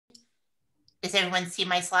Does everyone see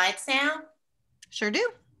my slides now? Sure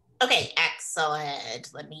do. Okay,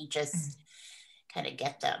 excellent. Let me just kind of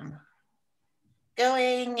get them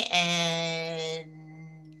going, and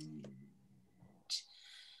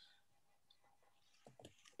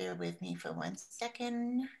bear with me for 1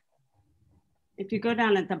 second. If you go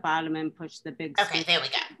down at the bottom and push the big Okay, there we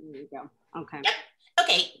go. There you go. Okay. Yep.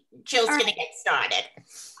 Okay, Jill's going to get started.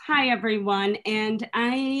 Hi, everyone. And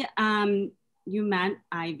you met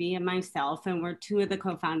Ivy and myself, and we're two of the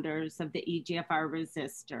co-founders of the EGFR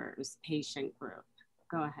Resisters patient group.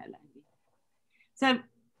 Go ahead, Ivy. So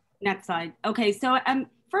next slide. Okay, so I'm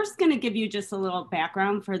first going to give you just a little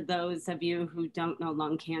background for those of you who don't know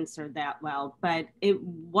lung cancer that well, but it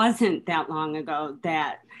wasn't that long ago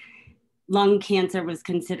that lung cancer was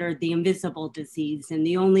considered the invisible disease, and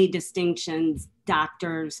the only distinctions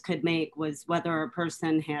doctors could make was whether a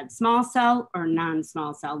person had small cell or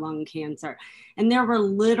non-small cell lung cancer. And there were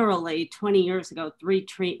literally 20 years ago, 3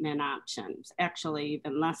 treatment options, actually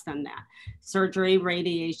even less than that: surgery,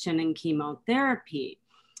 radiation, and chemotherapy.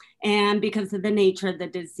 And because of the nature of the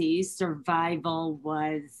disease, survival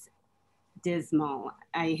was dismal.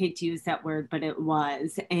 I hate to use that word, but it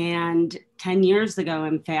was. And 10 years ago,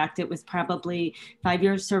 in fact, it was probably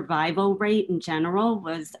 5-year survival rate in general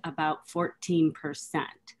was about 14%.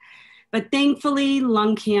 But thankfully,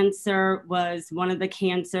 lung cancer was one of the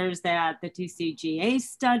cancers that the TCGA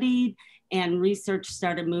studied, and research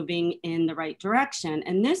started moving in the right direction.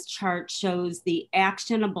 And this chart shows the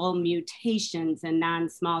actionable mutations in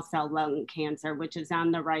non-small cell lung cancer, which is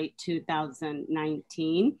on the right,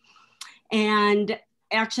 2019. And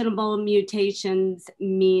actionable mutations,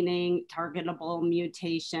 meaning targetable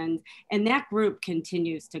mutations, and that group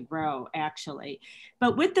continues to grow, actually.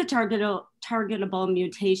 But with the targetable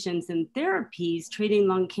mutations and therapies, treating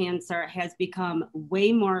lung cancer has become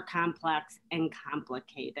way more complex and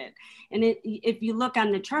complicated. And if you look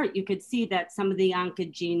on the chart, you could see that some of the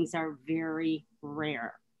oncogenes are very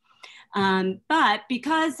rare. But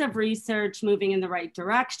because of research moving in the right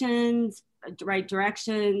direction,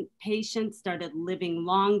 patients started living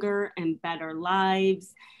longer and better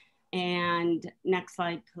lives. And next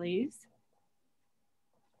slide, please.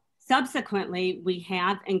 Subsequently, we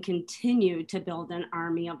have and continue to build an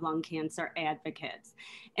army of lung cancer advocates.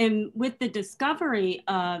 And with the discovery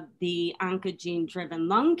of the oncogene-driven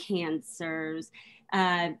lung cancers,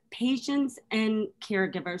 patients and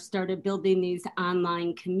caregivers started building these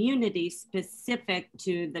online communities specific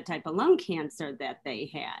to the type of lung cancer that they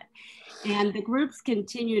had. And the groups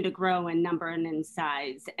continue to grow in number and in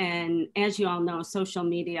size. And as you all know, social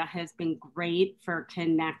media has been great for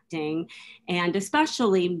connecting, and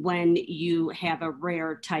especially when you have a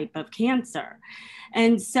rare type of cancer.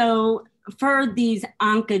 And so for these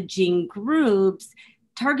oncogene groups,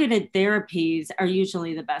 targeted therapies are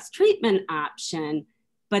usually the best treatment option,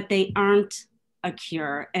 but they aren't a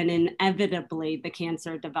cure. And inevitably, the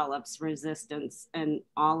cancer develops resistance in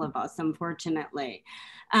all of us, unfortunately.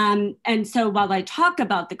 And so while I talk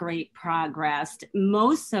about the great progress,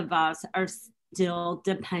 most of us are still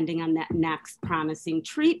depending on that next promising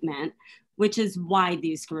treatment, which is why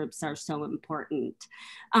these groups are so important.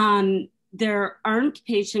 There aren't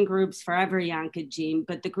patient groups for every oncogene,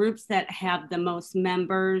 but the groups that have the most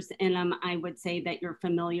members in them, I would say that you're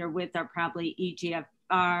familiar with, are probably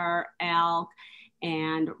EGFR, ALK,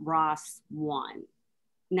 and ROS1.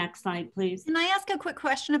 Next slide, please. Can I ask a quick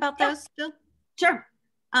question about those, Jill? Sure.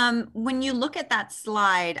 When you look at that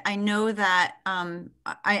slide, I know that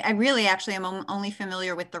I really actually am only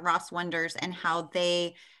familiar with the ROS1ders and how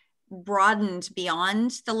they broadened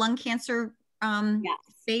beyond the lung cancer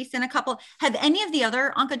space in a couple. Have any of the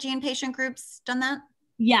other oncogene patient groups done that?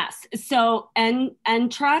 Yes. So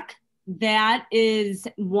NTRK, that is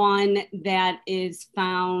one that is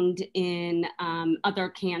found in other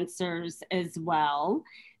cancers as well,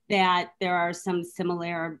 that there are some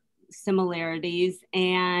similarities.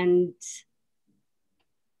 And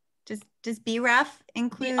does BRAF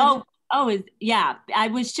include? Yeah. I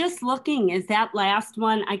was just looking. Is that last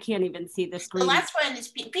one? I can't even see the screen. The last one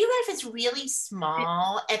is BRAF is really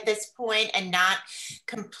small at this point and not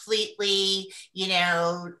completely,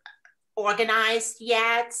 organized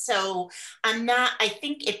yet. So I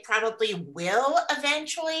think it probably will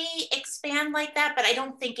eventually expand like that, but I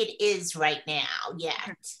don't think it is right now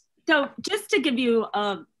yet. So just to give you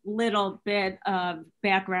a little bit of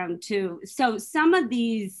background too. So some of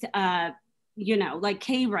these, like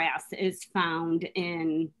KRAS is found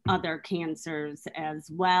in other cancers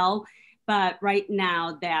as well. But right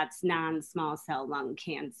now that's non-small cell lung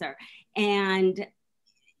cancer. And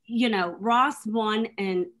ROS1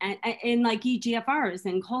 and like EGFR is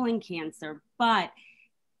in colon cancer, but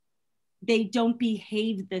they don't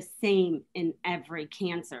behave the same in every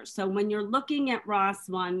cancer. So when you're looking at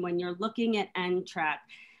ROS1, when you're looking at NTRK,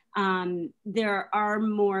 there are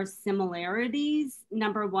more similarities,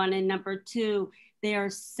 number one, and number two, they are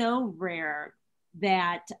so rare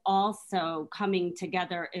that also coming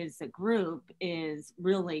together as a group is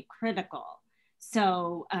really critical.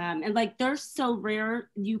 So, and like they're so rare,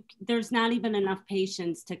 there's not even enough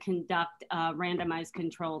patients to conduct a randomized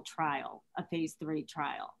controlled trial, a phase 3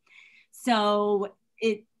 trial. So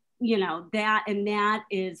that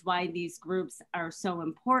is why these groups are so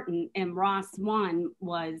important. And ROS1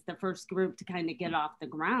 was the first group to kind of get off the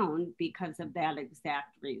ground because of that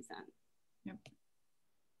exact reason. Yep.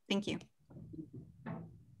 Thank you.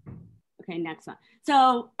 Okay, next one.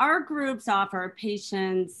 So our groups offer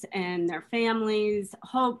patients and their families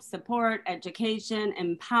hope, support, education,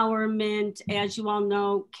 empowerment. As you all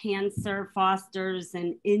know, cancer fosters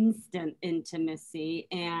an instant intimacy,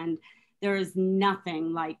 and there is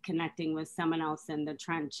nothing like connecting with someone else in the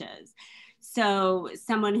trenches. So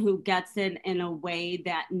someone who gets it in a way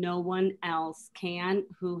that no one else can,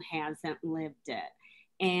 who hasn't lived it.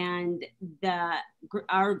 And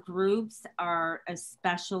our groups are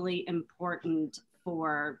especially important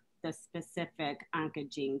for the specific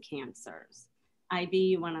oncogene cancers. Ivy,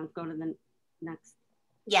 you want to go to the next?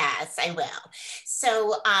 Yes, I will.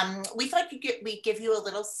 So we thought we'd give you a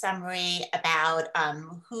little summary about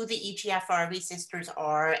who the EGFR resistors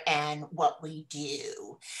are and what we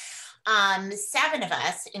do. 7 of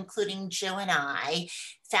us, including Jill and I,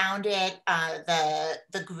 founded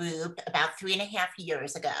the group about 3.5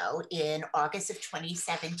 years ago in August of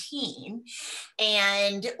 2017.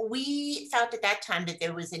 And we felt at that time that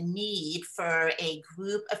there was a need for a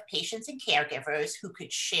group of patients and caregivers who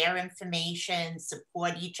could share information,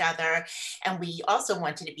 support each other. And we also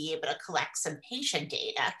wanted to be able to collect some patient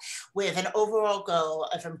data with an overall goal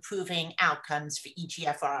of improving outcomes for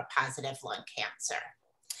EGFR positive lung cancer.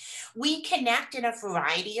 We connect in a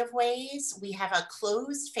variety of ways. We have a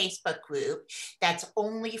closed Facebook group that's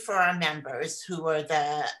only for our members, who are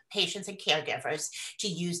the patients and caregivers, to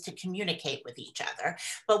use to communicate with each other.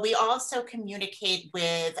 But we also communicate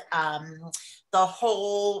with the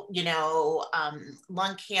whole,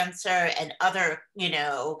 lung cancer and other,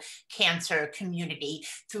 cancer community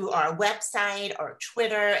through our website, our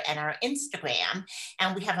Twitter, and our Instagram.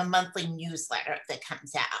 And we have a monthly newsletter that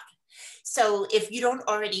comes out. So if you don't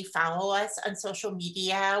already follow us on social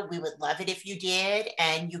media, we would love it if you did.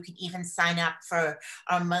 And you can even sign up for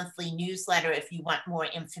our monthly newsletter if you want more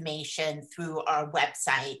information through our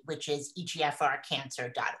website, which is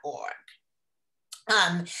egfrcancer.org.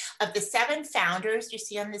 Of the 7 founders you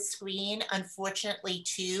see on the screen, unfortunately,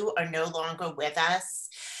 2 are no longer with us.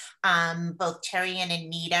 Both Terry and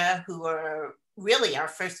Anita, who are really our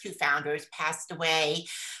first 2 founders, passed away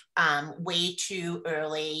way too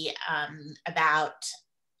early, I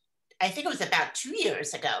think it was about 2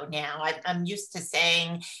 years ago now. I'm used to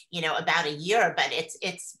saying, about a year, but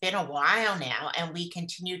it's been a while now, and we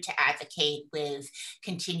continue to advocate with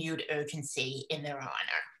continued urgency in their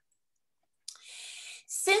honor.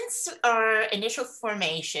 Since our initial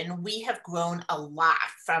formation, we have grown a lot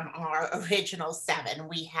from our original 7.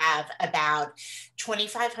 We have about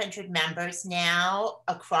 2,500 members now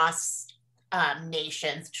across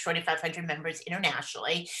nations, 2,500 members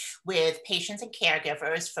internationally, with patients and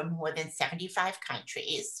caregivers from more than 75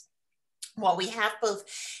 countries. While we have both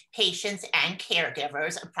patients and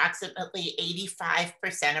caregivers, approximately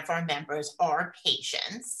 85% of our members are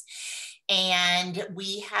patients. And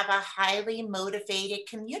we have a highly motivated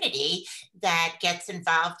community that gets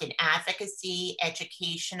involved in advocacy,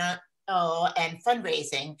 educational, and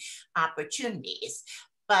fundraising opportunities.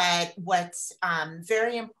 But what's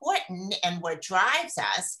very important and what drives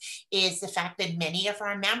us is the fact that many of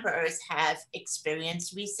our members have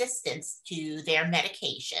experienced resistance to their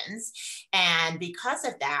medications. And because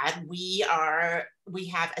of that, we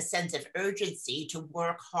have a sense of urgency to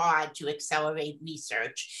work hard to accelerate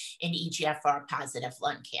research in EGFR positive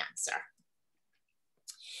lung cancer.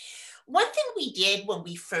 One thing we did when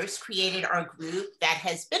we first created our group that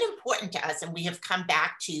has been important to us, and we have come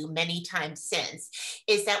back to many times since,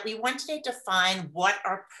 is that we wanted to define what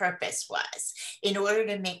our purpose was in order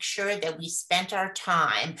to make sure that we spent our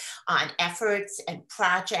time on efforts and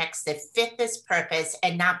projects that fit this purpose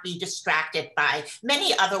and not be distracted by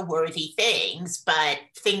many other worthy things, but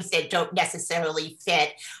things that don't necessarily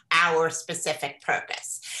fit our specific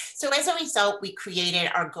purpose. So as a result, we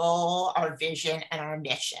created our goal, our vision, and our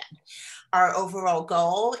mission. Our overall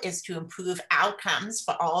goal is to improve outcomes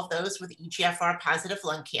for all of those with EGFR positive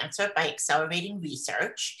lung cancer by accelerating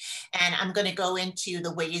research. And I'm going to go into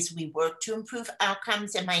the ways we work to improve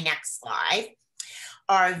outcomes in my next slide.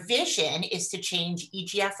 Our vision is to change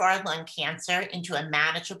EGFR lung cancer into a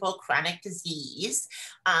manageable chronic disease,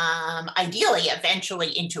 ideally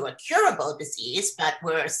eventually into a curable disease, but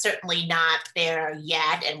we're certainly not there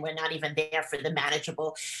yet, and we're not even there for the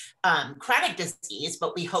manageable chronic disease,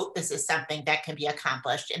 but we hope this is something that can be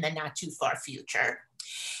accomplished in the not too far future.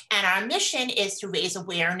 And our mission is to raise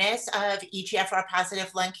awareness of EGFR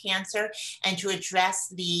positive lung cancer and to address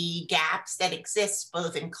the gaps that exist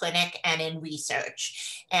both in clinic and in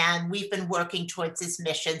research. And we've been working towards this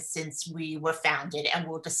mission since we were founded, and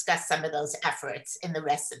we'll discuss some of those efforts in the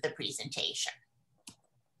rest of the presentation.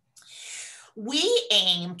 We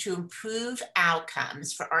aim to improve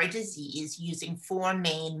outcomes for our disease using 4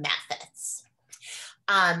 main methods.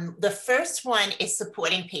 The first one is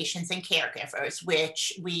supporting patients and caregivers,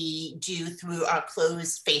 which we do through our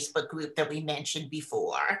closed Facebook group that we mentioned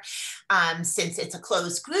before. Since it's a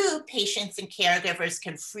closed group, patients and caregivers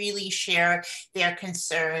can freely share their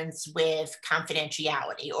concerns with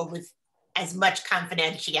confidentiality, or with as much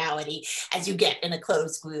confidentiality as you get in a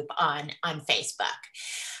closed group on Facebook.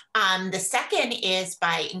 The second is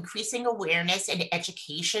by increasing awareness and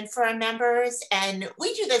education for our members. And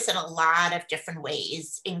we do this in a lot of different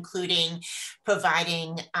ways, including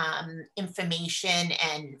providing information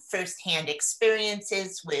and firsthand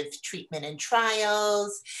experiences with treatment and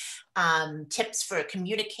trials, tips for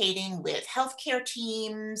communicating with healthcare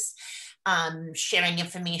teams, sharing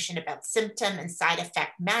information about symptom and side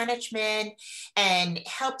effect management, and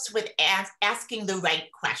helps with asking the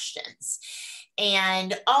right questions.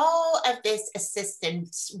 And all of this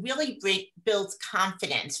assistance really builds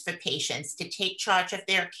confidence for patients to take charge of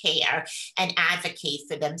their care and advocate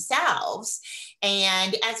for themselves.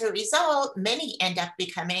 And as a result, many end up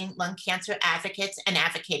becoming lung cancer advocates and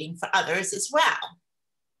advocating for others as well.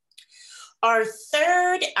 Our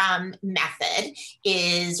third method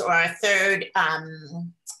is, or our third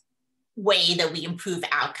way that we improve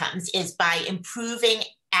outcomes is by improving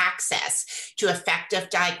access to effective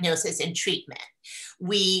diagnosis and treatment.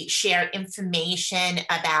 We share information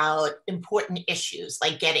about important issues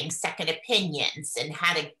like getting second opinions and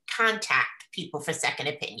how to contact people for second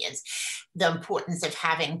opinions, the importance of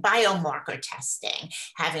having biomarker testing,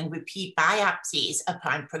 having repeat biopsies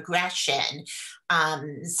upon progression,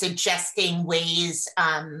 suggesting ways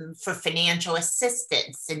for financial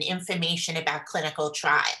assistance and information about clinical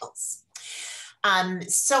trials.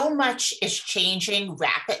 So much is changing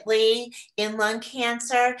rapidly in lung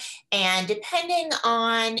cancer, and depending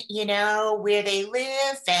on, where they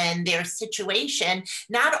live and their situation,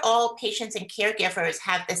 not all patients and caregivers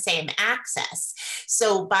have the same access.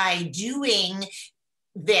 So by doing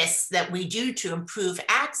this that we do to improve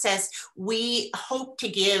access, we hope to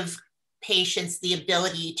give patients the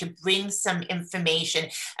ability to bring some information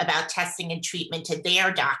about testing and treatment to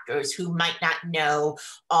their doctors who might not know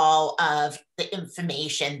all of the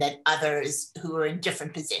information that others who are in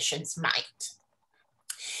different positions might.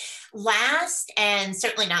 Last, and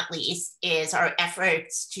certainly not least, is our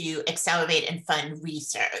efforts to accelerate and fund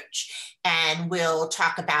research. And we'll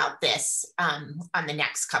talk about this on the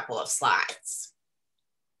next couple of slides.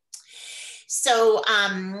 So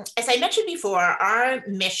as I mentioned before, our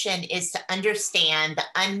mission is to understand the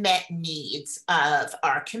unmet needs of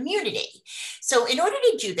our community. So in order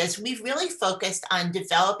to do this, we've really focused on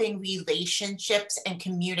developing relationships and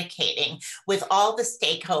communicating with all the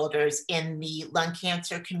stakeholders in the lung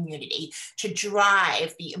cancer community to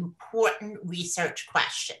drive the important research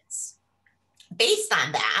questions. Based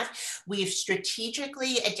on that, we've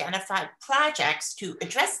strategically identified projects to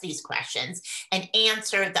address these questions and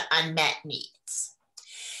answer the unmet needs.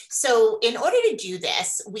 So in order to do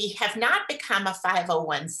this, we have not become a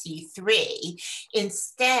 501c3.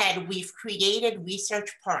 Instead, we've created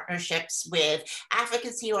research partnerships with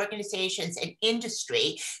advocacy organizations and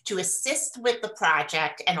industry to assist with the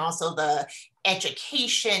project and also the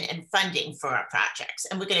education and funding for our projects.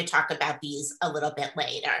 And we're going to talk about these a little bit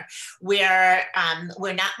later. We're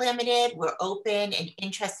not limited, we're open and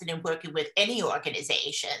interested in working with any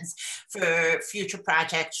organizations for future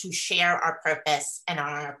projects who share our purpose and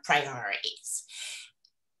our priorities.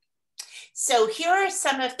 So here are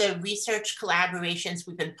some of the research collaborations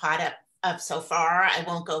we've been part so far. I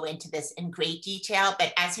won't go into this in great detail,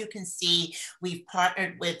 but as you can see, we've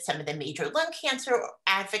partnered with some of the major lung cancer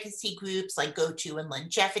advocacy groups like GoTo and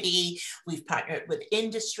Longevity. We've partnered with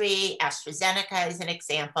industry, AstraZeneca is an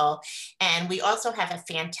example. And we also have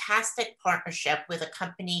a fantastic partnership with a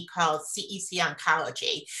company called CEC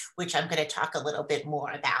Oncology, which I'm going to talk a little bit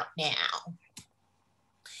more about now.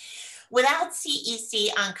 Without CEC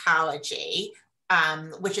Oncology,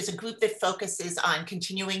 which is a group that focuses on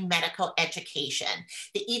continuing medical education,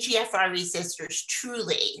 the EGFR resistors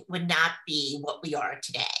truly would not be what we are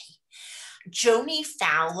today. Joni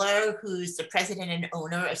Fowler, who's the president and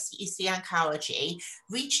owner of CEC Oncology,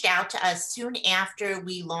 reached out to us soon after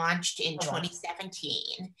we launched in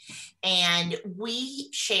 2017. And we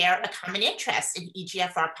share a common interest in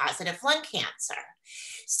EGFR positive lung cancer.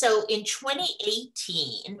 So in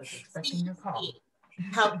 2018, CEC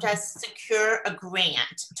helped us secure a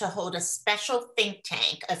grant to hold a special think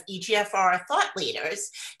tank of EGFR thought leaders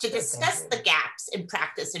to discuss the gaps in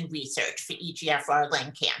practice and research for EGFR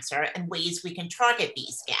lung cancer and ways we can target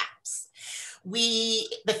these gaps.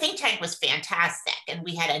 The think tank was fantastic, and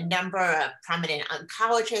we had a number of prominent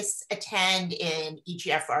oncologists attend in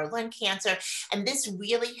EGFR lung cancer, and this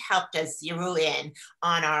really helped us zero in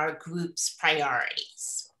on our group's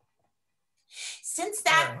priorities. Since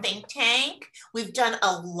that think tank, we've done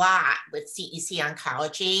a lot with CEC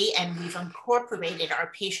Oncology, and we've incorporated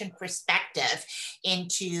our patient perspective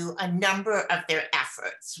into a number of their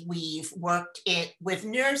efforts. We've worked with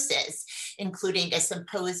nurses, including a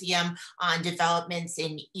symposium on developments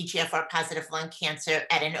in EGFR positive lung cancer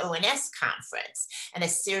at an ONS conference, and a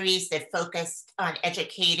series that focused on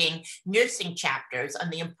educating nursing chapters on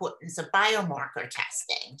the importance of biomarker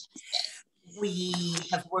testing. We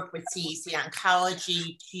have worked with CEC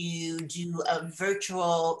Oncology to do a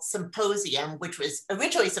virtual symposium, which was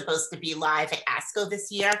originally supposed to be live at ASCO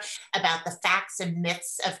this year, about the facts and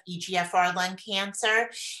myths of EGFR lung cancer.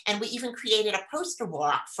 And we even created a poster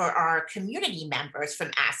walk for our community members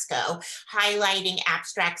from ASCO, highlighting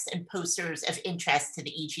abstracts and posters of interest to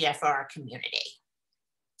the EGFR community.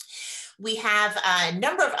 We have a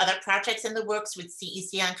number of other projects in the works with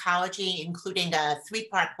CEC Oncology, including a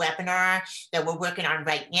 3-part webinar that we're working on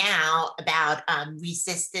right now about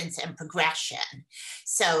resistance and progression.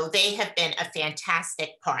 So they have been a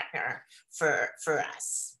fantastic partner for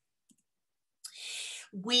us.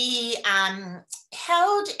 We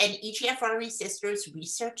held an EGFR Resisters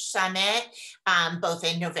Research Summit both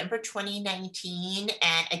in November 2019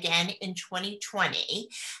 and again in 2020.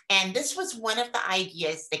 And this was one of the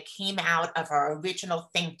ideas that came out of our original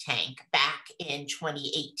think tank back in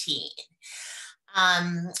 2018.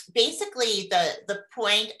 Basically, the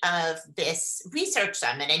point of this research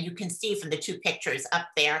summit, and you can see from the 2 pictures up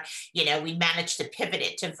there, you know, we managed to pivot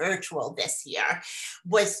it to virtual this year,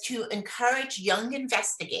 was to encourage young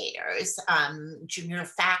investigators, junior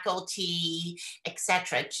faculty,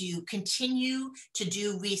 etc., to continue to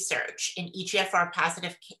do research in EGFR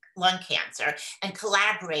positive lung cancer and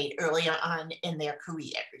collaborate earlier on in their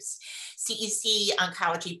careers. CEC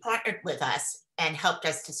Oncology partnered with us and helped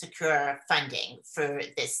us to secure funding for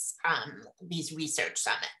these research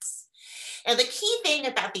summits. And the key thing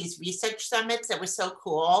about these research summits that was so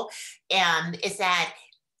cool is that,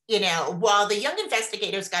 you know, while the young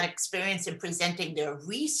investigators got experience in presenting their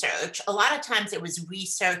research, a lot of times it was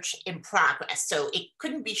research in progress, so it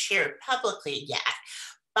couldn't be shared publicly yet.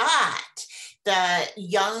 But the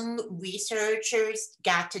young researchers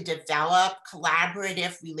got to develop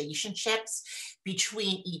collaborative relationships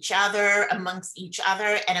between each other, amongst each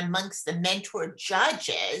other, and amongst the mentor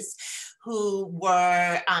judges who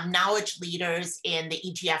were knowledge leaders in the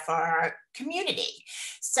EGFR community.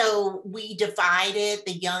 So we divided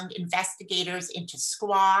the young investigators into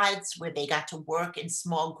squads where they got to work in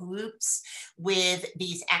small groups with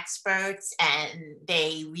these experts, and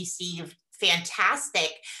they received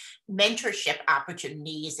fantastic mentorship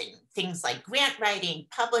opportunities in things like grant writing,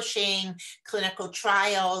 publishing, clinical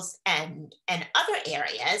trials, and other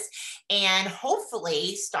areas, and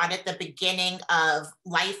hopefully started the beginning of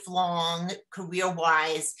lifelong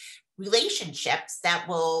career-wise relationships that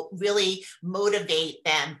will really motivate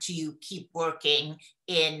them to keep working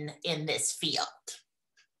in this field.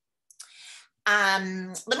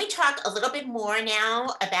 Let me talk a little bit more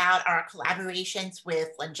now about our collaborations with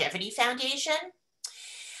Longevity Foundation.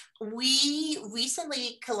 We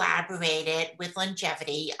recently collaborated with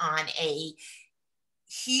Longevity on a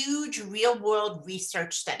huge real-world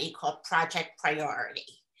research study called Project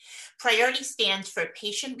Priority. Priority stands for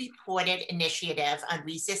Patient-Reported Initiative on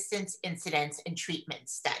Resistance, Incidence, and Treatment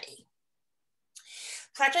Study.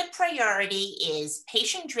 Project Priority is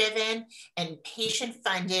patient-driven and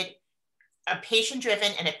patient-funded a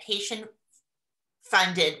patient-driven and a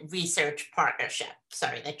patient-funded research partnership.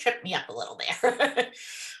 Sorry, that tripped me up a little there.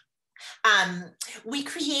 We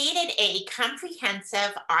created a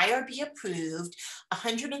comprehensive IRB-approved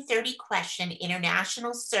 130-question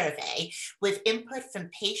international survey with input from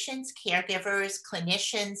patients, caregivers,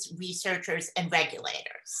 clinicians, researchers, and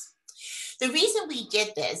regulators. The reason we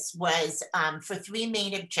did this was for three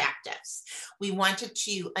main objectives. We wanted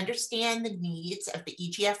to understand the needs of the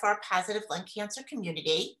EGFR positive lung cancer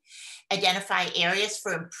community, identify areas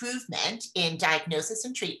for improvement in diagnosis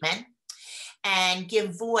and treatment, and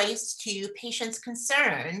give voice to patients'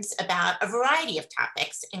 concerns about a variety of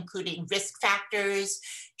topics, including risk factors,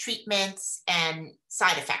 treatments, and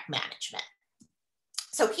side effect management.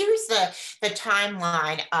 So here's the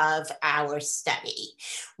timeline of our study.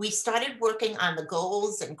 We started working on the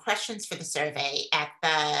goals and questions for the survey at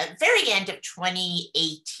the very end of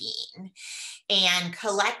 2018 and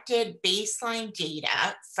collected baseline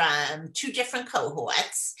data from two different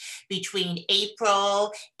cohorts between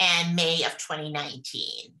April and May of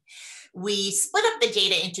 2019. We split up the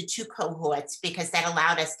data into two cohorts because that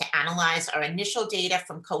allowed us to analyze our initial data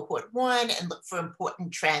from cohort 1 and look for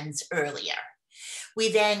important trends earlier. We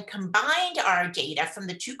then combined our data from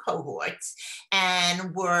the two cohorts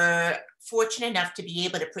and were fortunate enough to be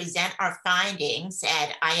able to present our findings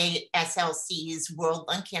at IASLC's World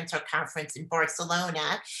Lung Cancer Conference in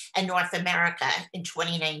Barcelona and North America in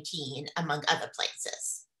 2019, among other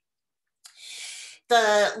places.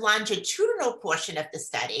 The longitudinal portion of the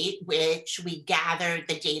study, which we gathered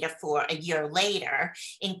the data for a year later,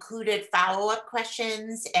 included follow-up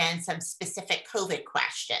questions and some specific COVID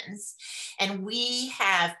questions. And we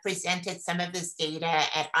have presented some of this data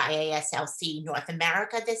at IASLC North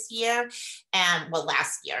America this year, and well,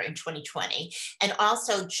 last year in 2020, and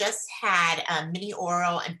also just had a mini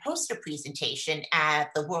oral and poster presentation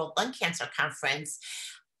at the World Lung Cancer Conference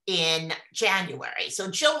in January. So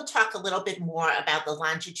Jill will talk a little bit more about the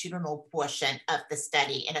longitudinal portion of the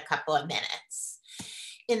study in a couple of minutes.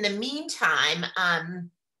 In the meantime, I'm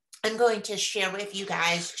going to share with you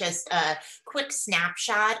guys just a quick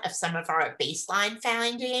snapshot of some of our baseline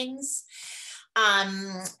findings. A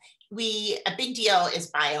big deal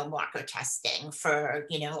is biomarker testing for,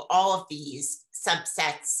 all of these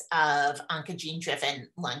subsets of oncogene-driven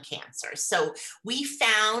lung cancer. So we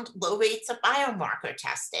found low rates of biomarker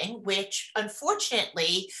testing, which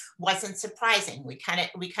unfortunately wasn't surprising. We kind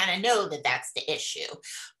of know that that's the issue.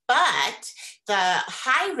 But the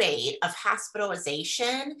high rate of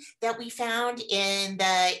hospitalization that we found in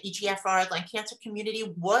the EGFR lung cancer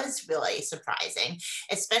community was really surprising,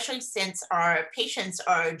 especially since our patients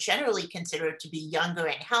are generally considered to be younger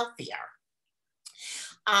and healthier.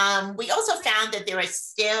 We also found that there are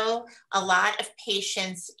still a lot of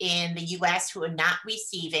patients in the US who are not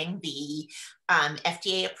receiving the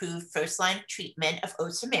FDA-approved first-line treatment of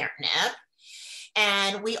osimertinib.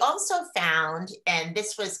 And we also found, and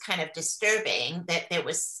this was kind of disturbing, that there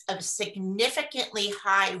was a significantly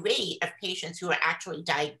high rate of patients who were actually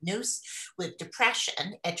diagnosed with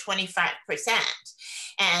depression at 25%.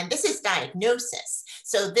 And this is diagnosis.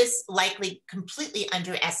 So this likely completely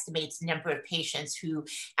underestimates the number of patients who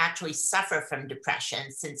actually suffer from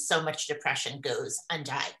depression, since so much depression goes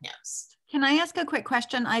undiagnosed. Can I ask a quick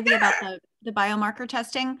question, Ivy, Sure. about the biomarker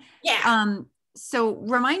testing? Yeah. So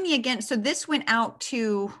remind me again, so this went out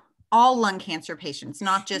to all lung cancer patients,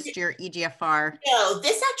 not just your EGFR? No,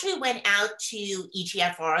 this actually went out to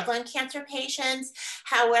EGFR lung cancer patients.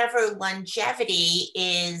 However, Longevity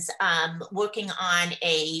is working on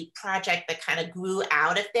a project that kind of grew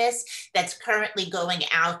out of this that's currently going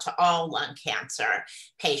out to all lung cancer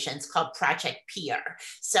patients, called Project PEER.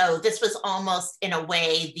 So this was almost, in a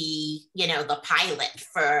way, the pilot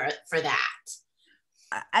for that.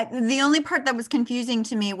 The only part that was confusing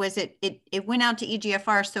to me was it went out to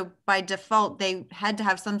EGFR. So by default, they had to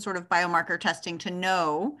have some sort of biomarker testing to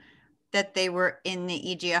know that they were in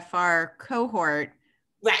the EGFR cohort.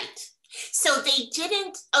 Right. So they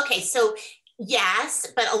didn't, okay, so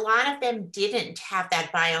yes, but a lot of them didn't have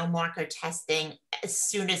that biomarker testing as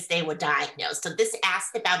soon as they were diagnosed. So this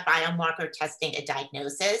asked about biomarker testing at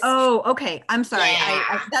diagnosis. Oh, okay. I'm sorry.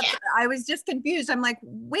 Yeah, I was just confused. I'm like,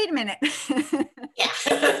 wait a minute. Yeah.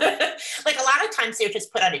 Like a lot of times they're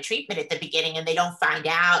just put on a treatment at the beginning and they don't find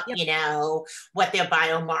out, Yep. what their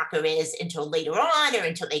biomarker is until later on, or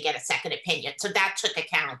until they get a second opinion. So that took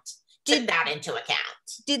that into account.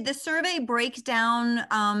 Did the survey break down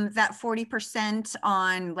that 40%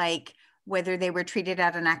 on like whether they were treated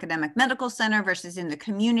at an academic medical center versus in the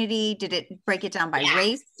community? Did it break it down by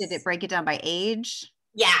race? Did it break it down by age?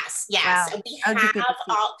 Yes, yes. Wow. We That would be good to have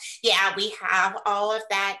see. all, yeah, we have all of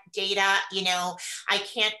that data. You know, I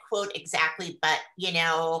can't quote exactly, but, you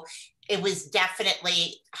know, it was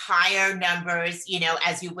definitely higher numbers, you know,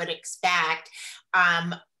 as you would expect,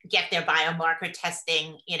 get their biomarker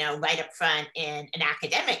testing, you know, right up front in an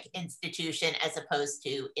academic institution as opposed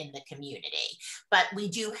to in the community. But we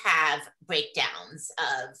do have breakdowns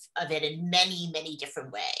of it in many, many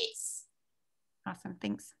different ways. Awesome,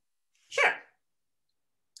 thanks. Sure.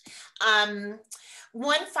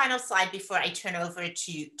 One final slide before I turn over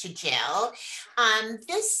to Jill.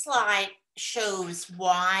 This slide shows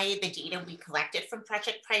why the data we collected from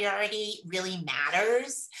Project Priority really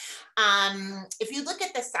matters. If you look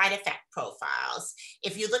at the side effect profiles,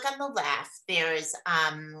 if you look on the left, there's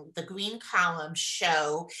the green columns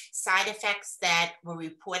show side effects that were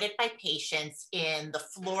reported by patients in the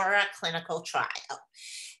Flora clinical trial.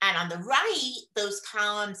 And on the right, those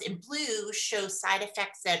columns in blue show side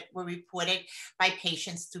effects that were reported by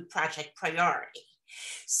patients through Project Priority.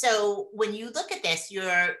 So when you look at this,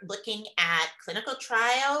 you're looking at clinical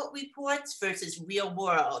trial reports versus real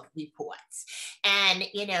world reports. And,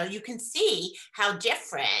 you know, you can see how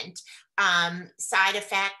different side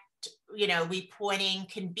effect, you know, reporting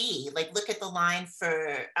can be. Like, look at the line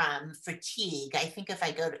for fatigue. I think if I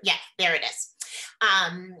go to, yeah, there it is.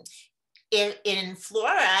 In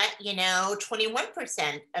Flora, you know,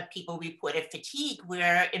 21% of people reported fatigue,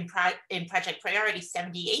 where in Project Priority,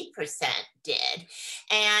 78% did.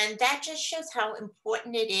 And that just shows how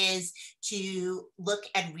important it is to look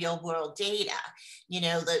at real world data. You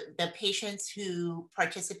know, the patients who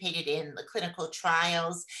participated in the clinical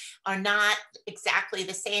trials are not exactly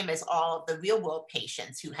the same as all of the real world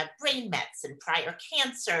patients who have brain mets and prior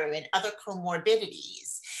cancer and other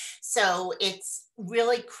comorbidities. So it's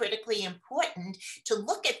really critically important to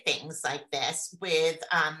look at things like this with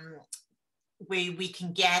where we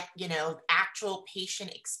can get, you know, actual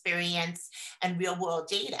patient experience and real world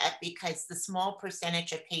data, because the small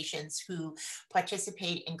percentage of patients who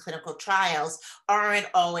participate in clinical trials aren't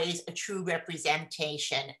always a true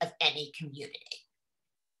representation of any community.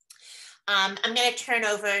 I'm going to turn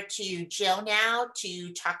over to Jill now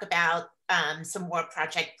to talk about some more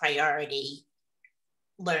Project Priority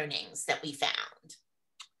learnings that we found.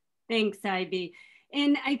 Thanks, Ivy.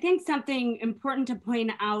 And I think something important to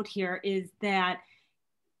point out here is that,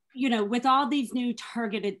 you know, with all these new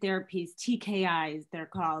targeted therapies, TKIs, they're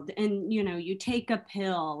called, and, you know, you take a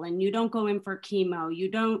pill and you don't go in for chemo,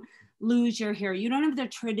 you don't lose your hair, you don't have the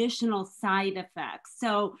traditional side effects.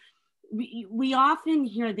 So we often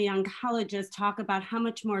hear the oncologists talk about how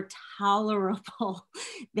much more tolerable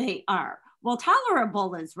they are. Well,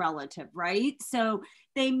 tolerable is relative, right? So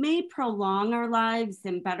they may prolong our lives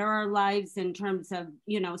and better our lives in terms of,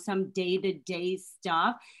 you know, some day-to-day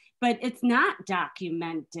stuff, but it's not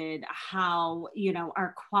documented how, you know,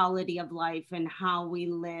 our quality of life and how we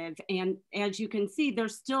live. And as you can see,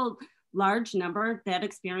 there's still large number that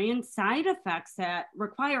experience side effects that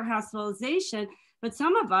require hospitalization, but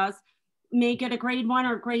some of us may get a grade 1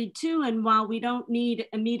 or grade 2. And while we don't need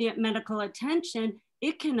immediate medical attention,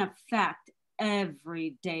 it can affect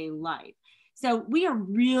everyday life. So we are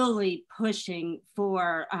really pushing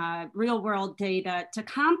for real world data to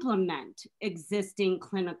complement existing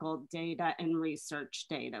clinical data and research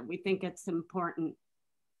data. We think it's important.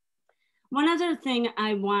 One other thing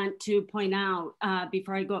I want to point out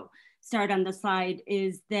before I start on the slide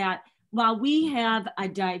is that while we have a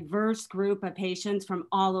diverse group of patients from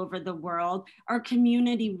all over the world, our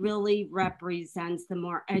community really represents the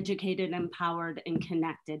more educated, empowered, and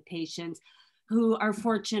connected patients who are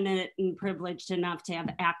fortunate and privileged enough to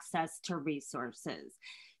have access to resources.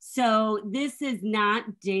 So this is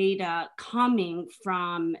not data coming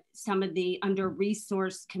from some of the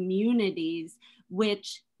under-resourced communities,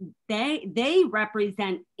 which they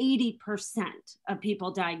represent 80% of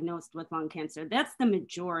people diagnosed with lung cancer. That's the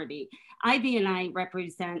majority. Ivy and I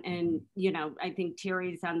represent, and you know, I think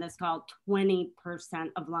Terry's on this call, 20%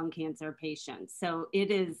 of lung cancer patients. So it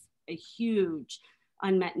is a huge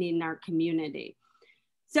unmet need in our community.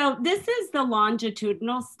 So this is the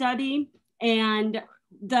longitudinal study, and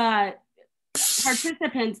the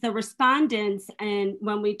participants, the respondents, and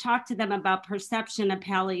when we talked to them about perception of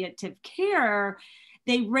palliative care,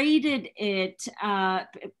 they rated it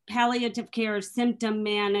palliative care, symptom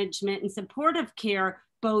management, and supportive care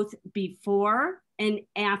both before and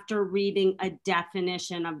after reading a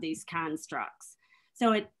definition of these constructs.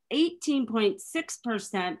 So at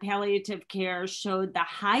 18.6%, palliative care showed the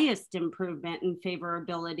highest improvement in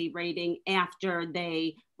favorability rating after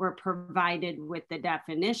they were provided with the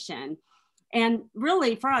definition. And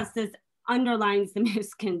really for us, this underlines the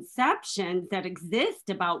misconceptions that exist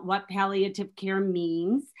about what palliative care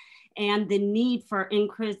means and the need for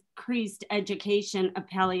increased education of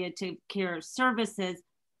palliative care services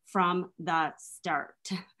from the start.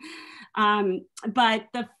 But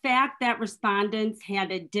the fact that respondents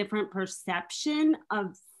had a different perception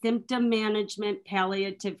of symptom management,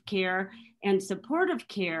 palliative care, and supportive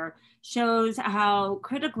care shows how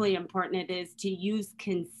critically important it is to use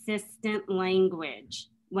consistent language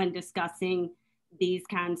when discussing these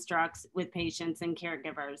constructs with patients and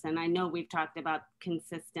caregivers. And I know we've talked about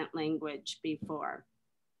consistent language before.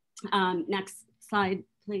 Next slide,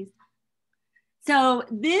 please. So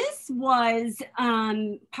this was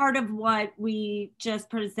part of what we just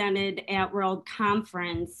presented at World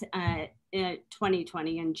Conference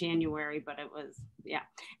 2020 in January, but it was, yeah.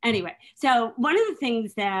 Anyway, so one of the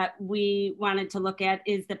things that we wanted to look at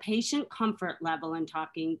is the patient comfort level in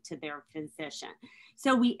talking to their physician.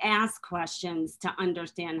 So we asked questions to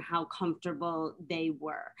understand how comfortable they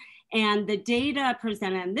were. And the data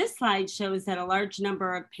presented on this slide shows that a large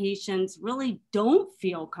number of patients really don't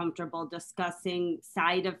feel comfortable discussing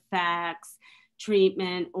side effects,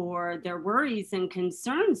 treatment, or their worries and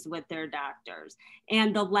concerns with their doctors.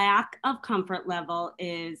 And the lack of comfort level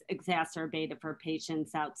is exacerbated for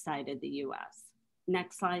patients outside of the US.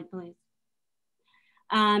 Next slide, please.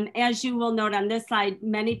 As you will note on this slide,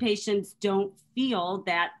 many patients don't feel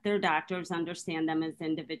that their doctors understand them as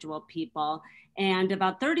individual people. And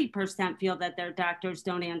about 30% feel that their doctors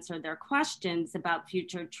don't answer their questions about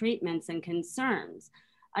future treatments and concerns.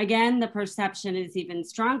 Again, the perception is even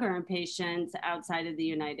stronger in patients outside of the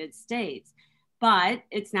United States, but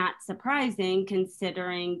it's not surprising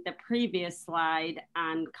considering the previous slide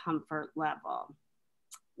on comfort level.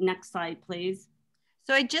 Next slide, please.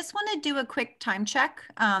 So I just want to do a quick time check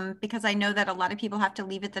because I know that a lot of people have to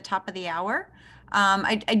leave at the top of the hour.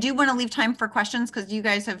 I do want to leave time for questions because you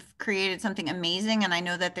guys have created something amazing, and I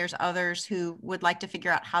know that there's others who would like to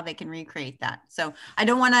figure out how they can recreate that. So I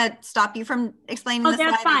don't want to stop you from explaining the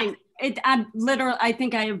slide. That's fine. I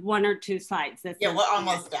think I have 1 or 2 slides. Yeah, we're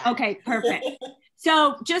almost done. Okay, perfect.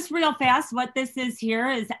 So just real fast, what this is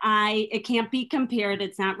here is it can't be compared.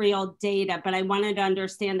 It's not real data, but I wanted to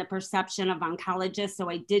understand the perception of oncologists. So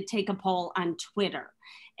I did take a poll on Twitter.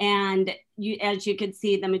 And as you can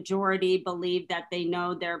see, the majority believe that they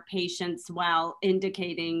know their patients well,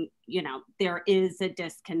 indicating, there is a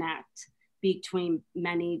disconnect between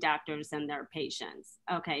many doctors and their patients.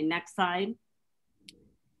 Okay, next slide.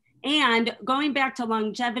 And going back to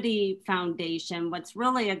Longevity Foundation, what's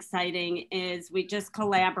really exciting is we just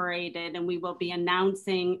collaborated and we will be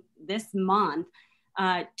announcing this month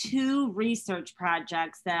 2 research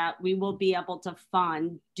projects that we will be able to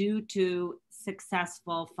fund due to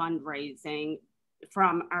successful fundraising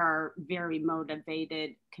from our very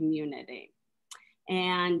motivated community.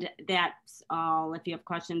 And that's all. If you have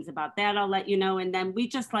questions about that, I'll let you know. And then we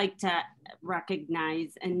just like to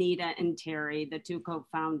recognize Anita and Terry, the 2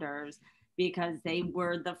 co-founders, because they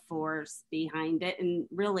were the force behind it. And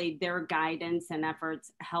really their guidance and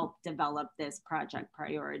efforts helped develop this project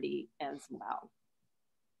priority as well.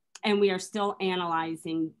 And we are still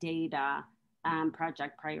analyzing data on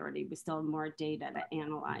project priority. We still have more data to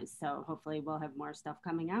analyze. So hopefully we'll have more stuff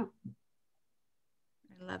coming out.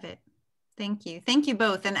 I love it. Thank you. Thank you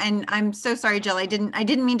both. And I'm so sorry, Jill, I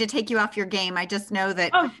didn't mean to take you off your game. I just know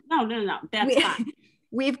that. Oh, no. That's fine.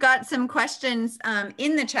 We've got some questions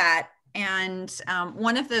in the chat. And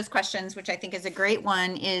one of those questions, which I think is a great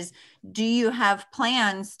one, is do you have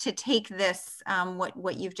plans to take this,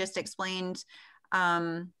 what you've just explained,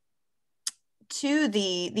 to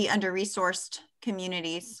the under-resourced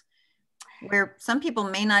communities where some people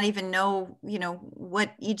may not even know,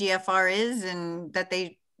 what EGFR is and that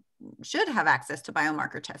they should have access to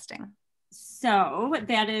biomarker testing? So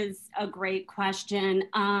that is a great question.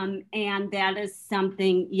 And that is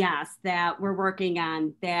something, yes, that we're working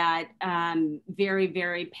on, that very,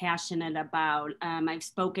 very passionate about. I've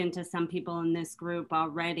spoken to some people in this group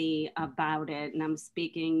already about it, and I'm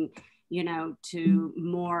speaking, to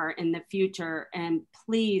more in the future, and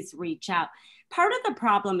please reach out. Part of the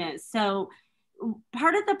problem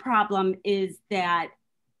is that,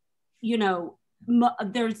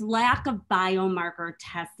 there's lack of biomarker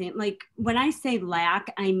testing. Like when I say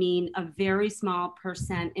lack, I mean a very small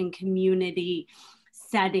 % in community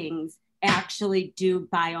settings actually do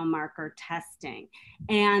biomarker testing.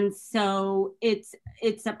 And so it's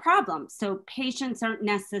a problem. So patients aren't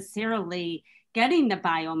necessarily getting the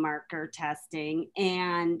biomarker testing.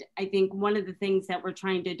 And I think one of the things that we're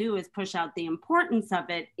trying to do is push out the importance of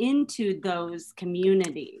it into those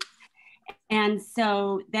communities. And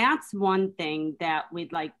so that's one thing that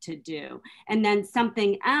we'd like to do. And then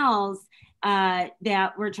something else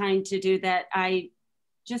that we're trying to do, that I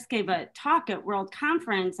just gave a talk at World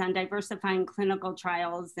Conference on diversifying clinical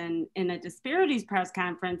trials, and in a disparities press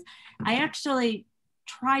conference, I actually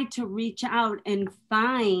tried to reach out and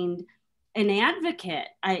find an advocate.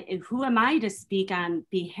 Who am I to speak on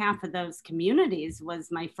behalf of those communities was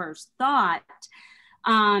my first thought.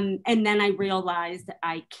 And then I realized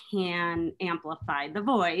I can amplify the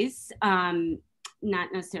voice, not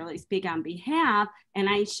necessarily speak on behalf, and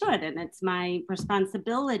I should, and it's my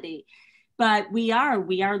responsibility. But we are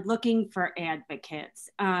looking for advocates.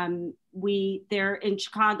 They're in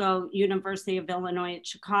Chicago, University of Illinois at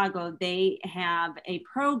Chicago. They have a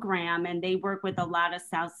program, and they work with a lot of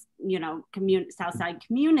South Side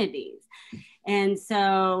communities. And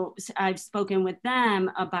so I've spoken with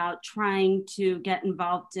them about trying to get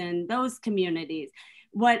involved in those communities.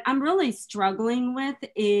 What I'm really struggling with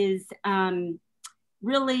is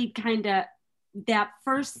really kind of that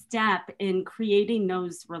first step in creating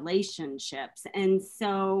those relationships. And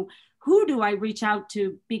so who do I reach out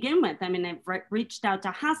to begin with? I mean, I've reached out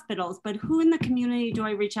to hospitals, but who in the community do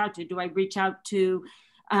I reach out to? Do I reach out to,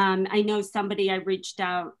 I know somebody I reached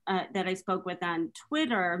out that I spoke with on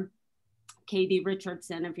Twitter, Katie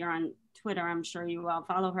Richardson. If you're on Twitter, I'm sure you all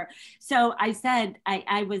follow her. So I said,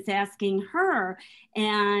 I was asking her,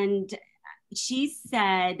 and she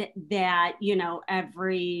said that,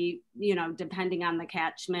 depending on the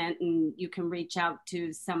catchment, and you can reach out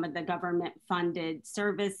to some of the government funded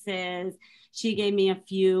services. She gave me a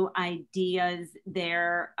few ideas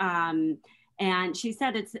there. And she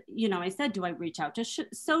said, I said, do I reach out to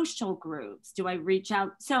social groups? Do I reach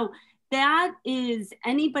out? So that is,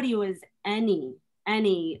 anybody who has any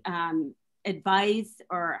advice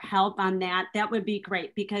or help on that, that would be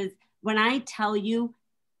great. Because when I tell you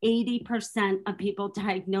 80% of people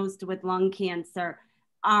diagnosed with lung cancer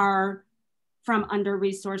are from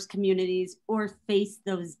under-resourced communities or face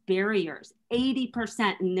those barriers,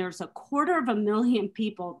 80%, and there's 250,000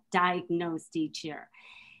 people diagnosed each year.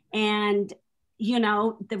 And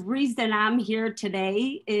the reason I'm here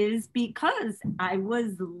today is because I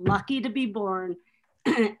was lucky to be born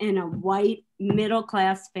in a white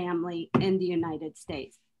middle-class family in the United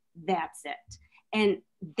States. That's it. And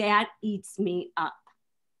that eats me up.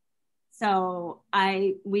 So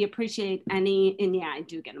we appreciate any, and yeah, I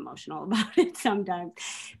do get emotional about it sometimes,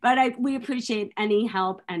 but we appreciate any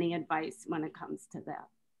help, any advice when it comes to that.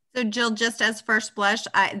 So Jill, just as first blush,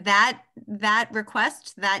 that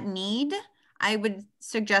request, that need, I would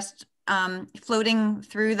suggest floating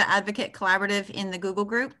through the Advocate Collaborative in the Google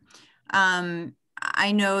group.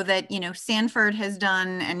 I know that, Sanford has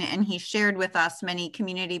done, and he shared with us many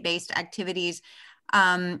community-based activities.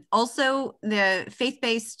 Also the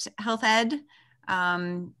faith-based health ed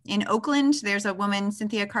in Oakland, there's a woman,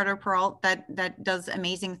 Cynthia Carter-Peralt, that does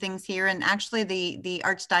amazing things here. And actually the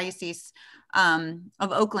Archdiocese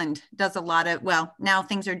of Oakland does a lot of, well, now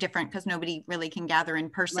things are different because nobody really can gather in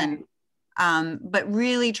person, right. But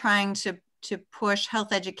really trying to push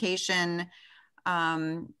health education,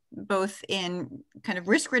 both in kind of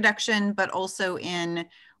risk reduction, but also in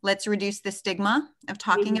let's reduce the stigma of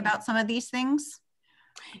talking about some of these things.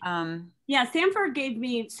 Yeah, Sanford gave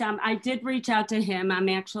me some, I did reach out to him. I'm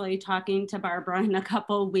actually talking to Barbara in a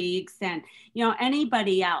couple of weeks, and,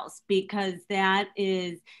 anybody else, because that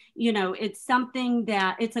is, it's something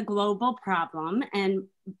that it's a global problem, and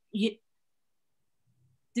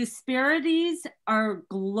disparities are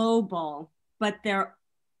global, but the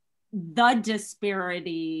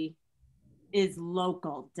disparity is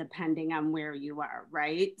local depending on where you are,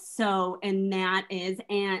 right? So, and that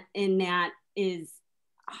is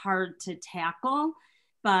hard to tackle,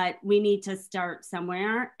 but we need to start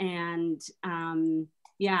somewhere. And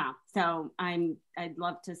yeah, so I'd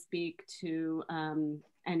love to speak to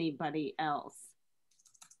anybody else.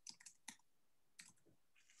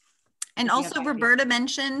 And also Roberta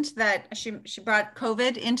mentioned that she brought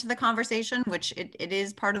COVID into the conversation, which it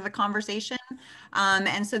is part of the conversation.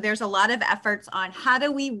 And so there's a lot of efforts on how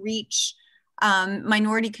do we reach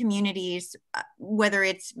minority communities, whether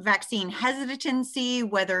it's vaccine hesitancy,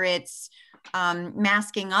 whether it's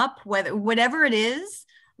masking up, whatever it is,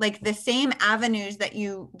 like the same avenues that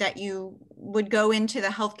you would go into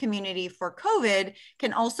the health community for COVID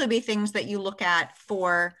can also be things that you look at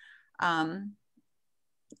for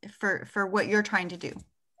what you're trying to do.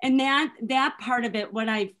 And that part of it, what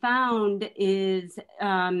I found is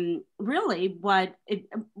really what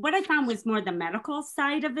I found was more the medical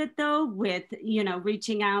side of it, though, with,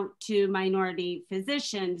 reaching out to minority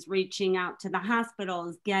physicians, reaching out to the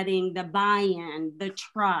hospitals, getting the buy-in, the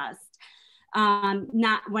trust.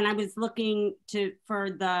 Not when I was looking for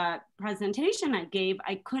the presentation I gave,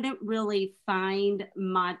 I couldn't really find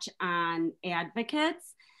much on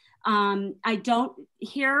advocates. I don't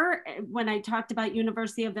hear when I talked about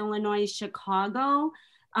University of Illinois Chicago,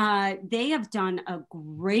 they have done a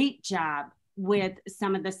great job with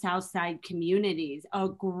some of the South Side communities, a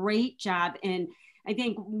great job. And I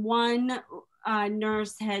think one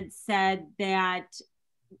nurse had said that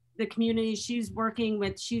the community she's working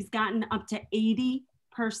with, she's gotten up to 80%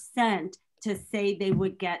 to say they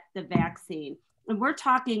would get the vaccine. And we're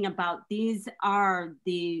talking about, these are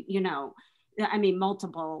the, you know, I mean,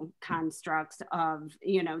 multiple constructs of,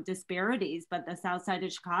 you know, disparities, but the South Side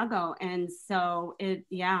of Chicago. And so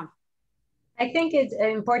yeah. I think it's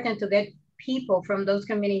important to get people from those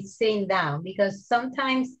communities sitting down, because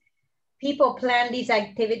sometimes people plan these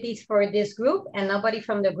activities for this group and nobody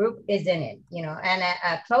from the group is in it, you know. And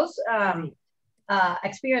a close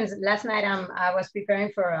experience last night, I was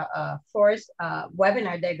preparing for a fourth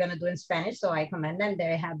webinar they're going to do in Spanish. So I commend them.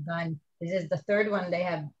 They have done, this is the third one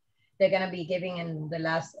they're going to be giving in the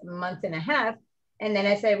last month and a half. And then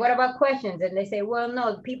I said, what about questions? And they say, well,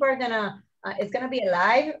 no, people are going to, it's going to be a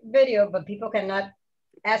live video, but people cannot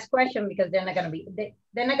ask questions because they're not going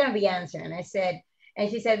to be answered. And I said, and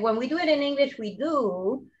she said, when we do it in English, we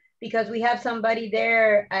do, because we have somebody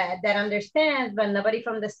there that understands, but nobody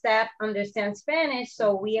from the staff understands Spanish.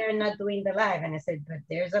 So we are not doing the live. And I said, but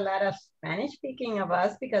there's a lot of Spanish speaking of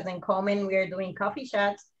us, because in Coleman, we are doing coffee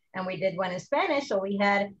shots and we did one in Spanish. So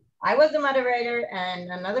I was the moderator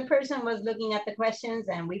and another person was looking at the questions,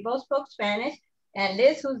 and we both spoke Spanish. And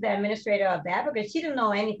Liz, who's the administrator of the advocate, she didn't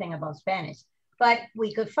know anything about Spanish, but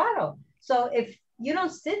we could follow. So if you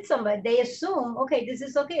don't sit somebody, they assume, okay, this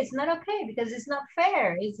is okay. It's not okay because it's not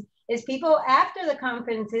fair. It's people after the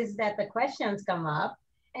conferences that the questions come up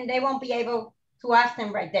and they won't be able to ask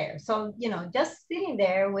them right there. So, you know, just sitting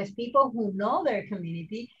there with people who know their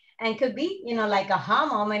community and could be, you know, like a aha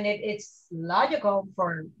moment. It's logical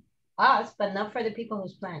for us, but not for the people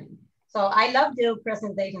who's planning. So I love the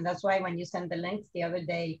presentation. That's why when you sent the links the other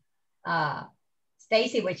day,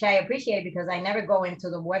 Stacy, which I appreciate because I never go into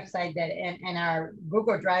the website that in our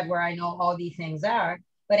Google Drive where I know all these things are,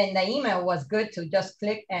 but in the email was good to just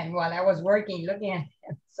click, and while I was working, looking at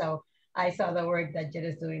it. So I saw the work that Jid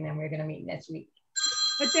is doing, and we're gonna meet next week.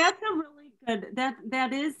 But that's a really good,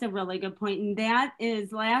 that is a really good point. And that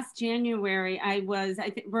is last January, I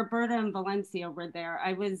think Roberta and Valencia were there.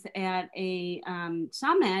 I was at a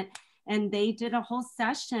summit and they did a whole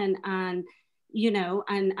session on, you know,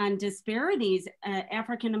 on disparities,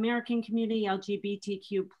 African-American community,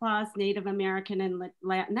 LGBTQ+, Native American and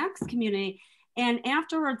Latinx community. And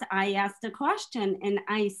afterwards I asked a question and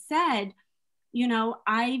I said, you know,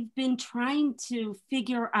 I've been trying to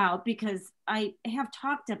figure out, because I have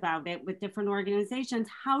talked about it with different organizations,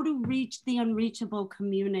 how to reach the unreachable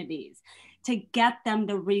communities to get them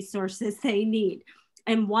the resources they need.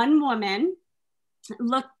 And one woman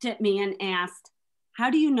looked at me and asked, how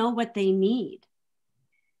do you know what they need?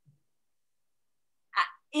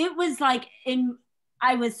 It was like,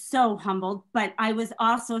 I was so humbled, but I was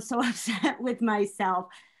also so upset with myself.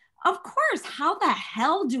 Of course, how the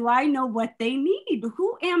hell do I know what they need?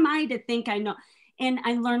 Who am I to think I know? And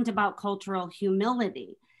I learned about cultural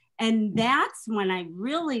humility. And that's when I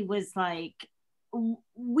really was like,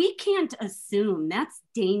 we can't assume. That's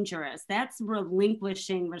dangerous. That's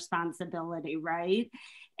relinquishing responsibility, right?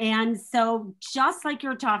 And so just like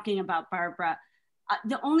you're talking about, Barbara,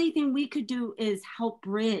 the only thing we could do is help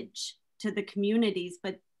bridge to the communities,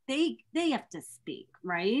 but they have to speak,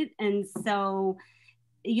 right? And so,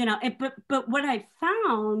 you know, but what I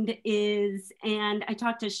found is, and I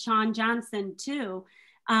talked to Sean Johnson too,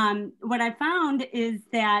 what I found is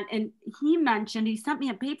that, and he sent me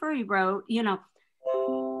a paper he wrote, you know,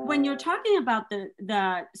 when you're talking about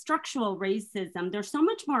the structural racism, they're so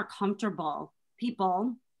much more comfortable,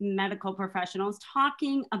 people, medical professionals,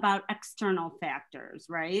 talking about external factors,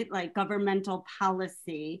 right? Like governmental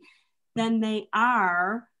policy, than they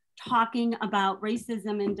are talking about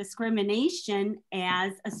racism and discrimination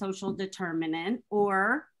as a social determinant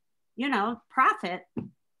or, you know, profit.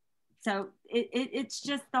 So it's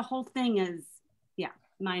just, the whole thing is, yeah,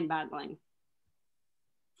 mind-boggling.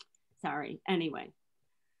 Sorry, anyway.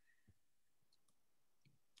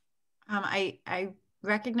 I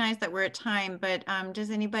recognize that we're at time, but does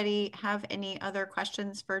anybody have any other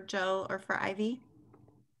questions for Joe or for Ivy?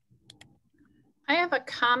 I have a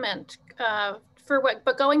comment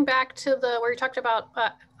but going back to where you talked about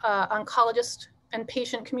oncologist and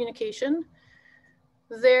patient communication,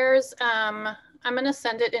 there's, I'm gonna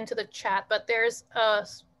send it into the chat, but there's a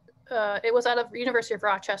it was out of University of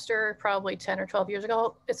Rochester, probably 10 or 12 years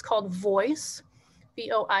ago. It's called VOICE,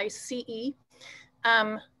 VOICE.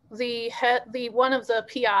 One of the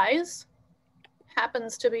PIs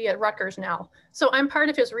happens to be at Rutgers now. So I'm part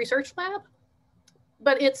of his research lab,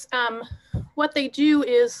 but it's, what they do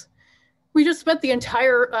is, we just spent the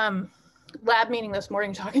entire lab meeting this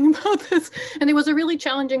morning talking about this. And it was a really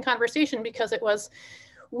challenging conversation because it was,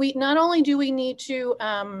 not only do we need to,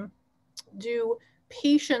 do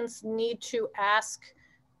patients need to ask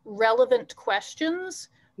relevant questions,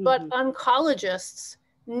 but oncologists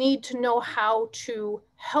need to know how to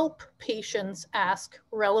help patients ask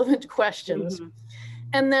relevant questions.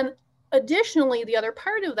 And then additionally, the other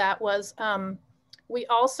part of that was we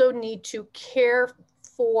also need to care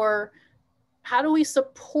for, how do we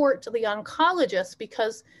support the oncologists?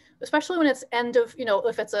 Because especially when it's end of,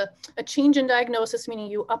 if it's a change in diagnosis,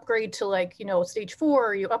 meaning you upgrade to like, stage 4,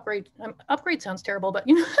 or you upgrade, upgrade sounds terrible, but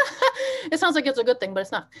it sounds like it's a good thing, but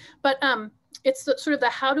it's not. But it's sort of the,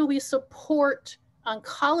 how do we support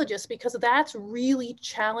oncologists? Because that's really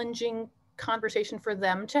challenging conversation for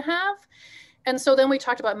them to have. And so then we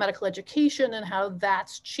talked about medical education and how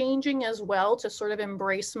that's changing as well, to sort of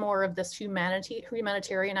embrace more of this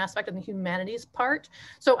humanitarian aspect and the humanities part.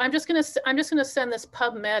 So I'm just gonna send this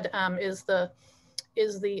PubMed is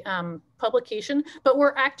the publication, but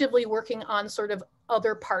we're actively working on sort of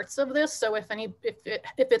other parts of this. So if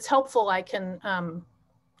it's helpful, I can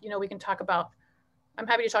we can talk about. I'm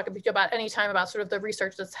happy to talk about any time about sort of the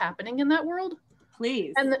research that's happening in that world.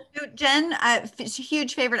 Please. And Jen, it's a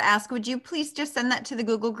huge favor to ask. Would you please just send that to the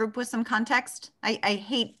Google group with some context? I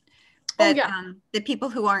hate that the people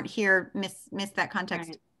who aren't here miss that context.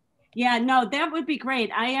 Right. Yeah, no, that would be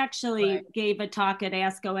great. I actually gave a talk at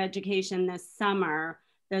ASCO Education this summer,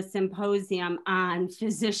 the symposium on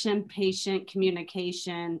physician-patient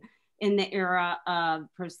communication in the era of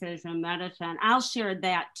precision medicine. I'll share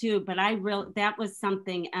that too, but that was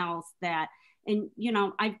something else that. And,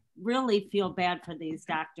 I really feel bad for these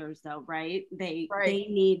doctors though, right? They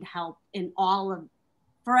need help in all of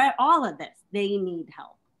this. They need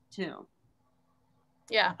help too.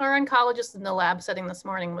 Yeah, our oncologist in the lab setting this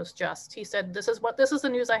morning he said, this is the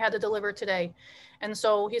news I had to deliver today. And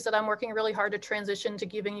so he said, I'm working really hard to transition to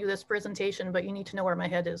giving you this presentation, but you need to know where my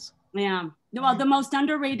head is. Yeah. Well, the most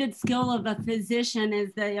underrated skill of a physician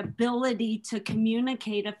is the ability to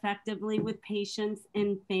communicate effectively with patients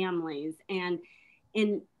and families. And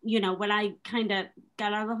what I kind of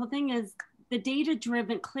got out of the whole thing is the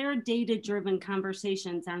clear data-driven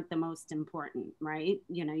conversations aren't the most important, right?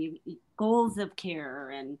 Goals of care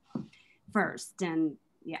and first, and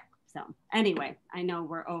yeah. So anyway, I know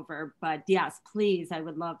we're over, but yes, please, I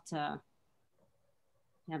would love to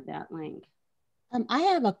have that link. I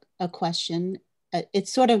have a question.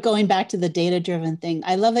 It's sort of going back to the data-driven thing.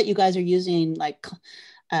 I love that you guys are using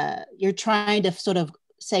you're trying to sort of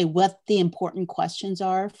say what the important questions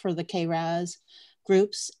are for the KRAS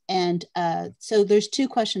groups. And so there's two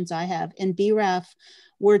questions I have. In BRAF,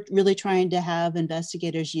 we're really trying to have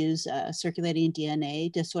investigators use circulating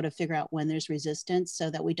DNA to sort of figure out when there's resistance,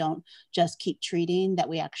 so that we don't just keep treating, that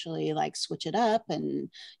we actually switch it up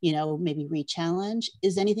and, maybe re-challenge.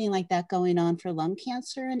 Is anything like that going on for lung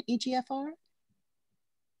cancer and EGFR?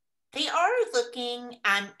 They are looking.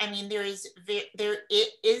 There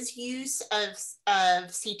is use of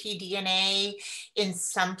ctDNA in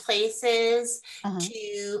some places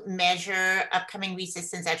to measure upcoming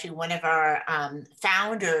resistance. Actually, one of our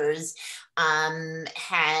founders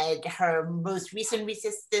had her most recent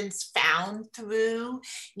resistance found through,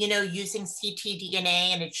 using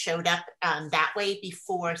ctDNA, and it showed up that way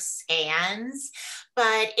before scans.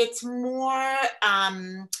 But it's more.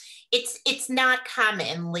 It's not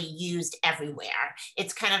commonly used everywhere.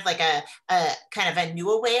 It's kind of like a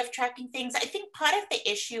newer way of tracking things. I think part of the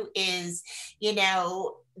issue is,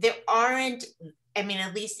 there aren't,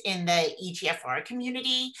 at least in the EGFR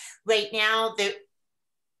community right now,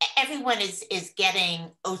 everyone is getting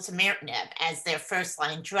osimertinib as their first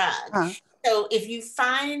line drug. So if you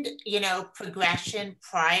find, progression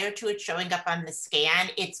prior to it showing up on the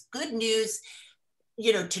scan, it's good news,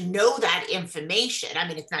 to know that information.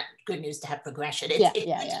 It's not good news to have progression. It's good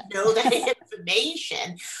to know that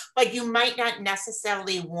information, but you might not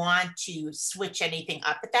necessarily want to switch anything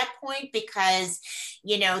up at that point because,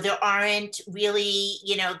 there aren't really,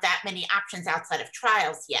 that many options outside of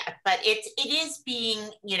trials yet, but it is being,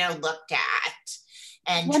 looked at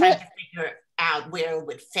and trying to figure out where it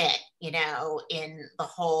would fit, in the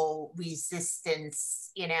whole resistance,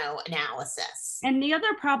 analysis. And the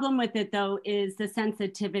other problem with it though is the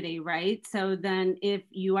sensitivity, right? So then if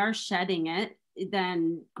you are shedding it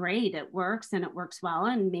then great, it works and it works well.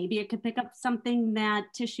 And maybe it could pick up something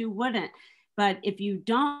that tissue wouldn't. But if you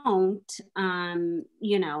don't,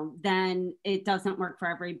 you know, then it doesn't work for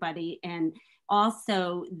everybody. And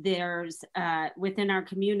also there's within our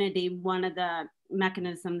community, one of the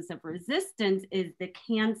mechanisms of resistance is the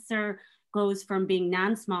cancer goes from being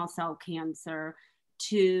non-small cell cancer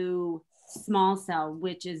to small cell,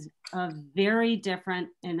 which is a very different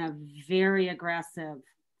and a very aggressive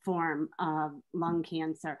form of lung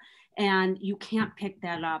cancer. And you can't pick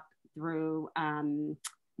that up through,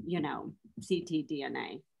 you know,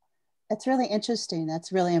 ctDNA. That's really interesting.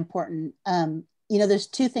 That's really important. You know, there's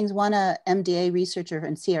two things. One, a MDA researcher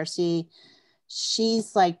in CRC,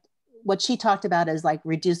 she's like, what she talked about is like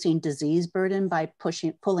reducing disease burden by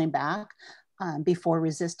pulling back before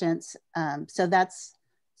resistance. So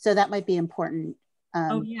that might be important.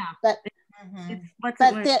 Oh yeah. But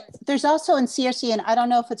there's also in CRC, and I don't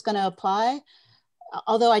know if it's going to apply,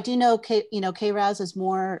 although I do know KRAS is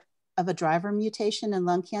more of a driver mutation in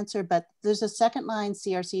lung cancer, but there's a second line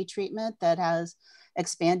CRC treatment that has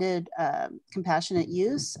expanded compassionate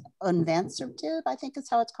use, onvansertib, I think is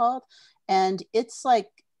how it's called. And it's like,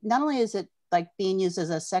 not only is it like being used as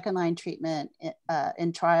a second line treatment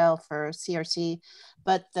in trial for CRC,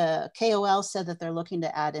 but the KOL said that they're looking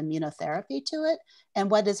to add immunotherapy to it. And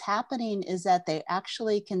what is happening is that they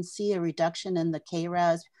actually can see a reduction in the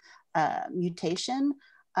KRAS mutation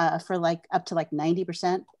for like up to like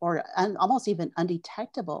 90% or almost even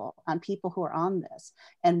undetectable on people who are on this.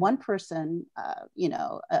 And one person,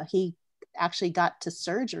 he actually got to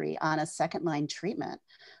surgery on a second line treatment,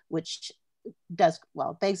 which begs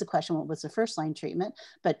the question, what was the first line treatment?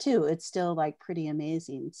 But two, it's still like pretty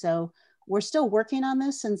amazing. So we're still working on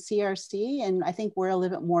this in CRC, and I think we're a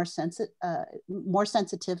little bit more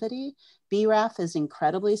sensitivity. BRAF is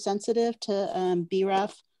incredibly sensitive to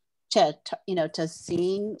BRAF, to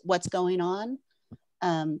seeing what's going on.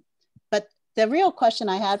 But the real question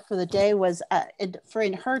I had for the day was, in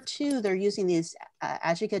HER2, they're using these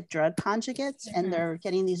adjuvant drug conjugates, and they're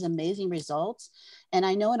getting these amazing results. And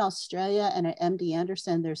I know in Australia and at MD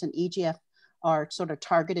Anderson, there's an EGFR sort of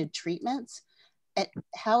targeted treatments. And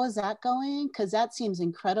how is that going? Because that seems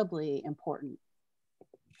incredibly important.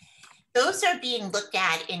 Those are being looked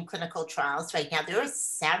at in clinical trials right now. There are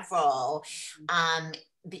several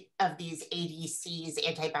of these ADCs,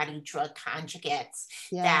 antibody drug conjugates,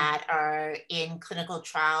 that are in clinical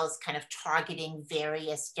trials, kind of targeting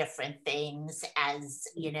various different things as,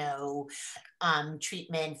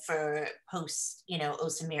 treatment for post,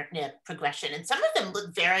 osimertinib progression. And some of them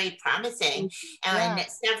look very promising. And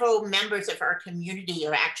several members of our community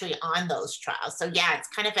are actually on those trials. So yeah, it's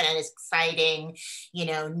kind of an exciting,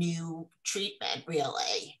 new treatment,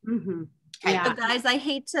 really. Mm-hmm. Yeah. So guys, I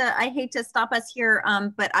hate to stop us here,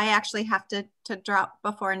 but I actually have to drop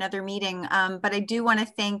before another meeting. But I do want to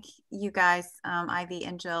thank you guys, Ivy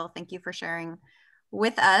and Jill. Thank you for sharing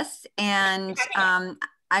with us. And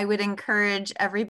I would encourage everybody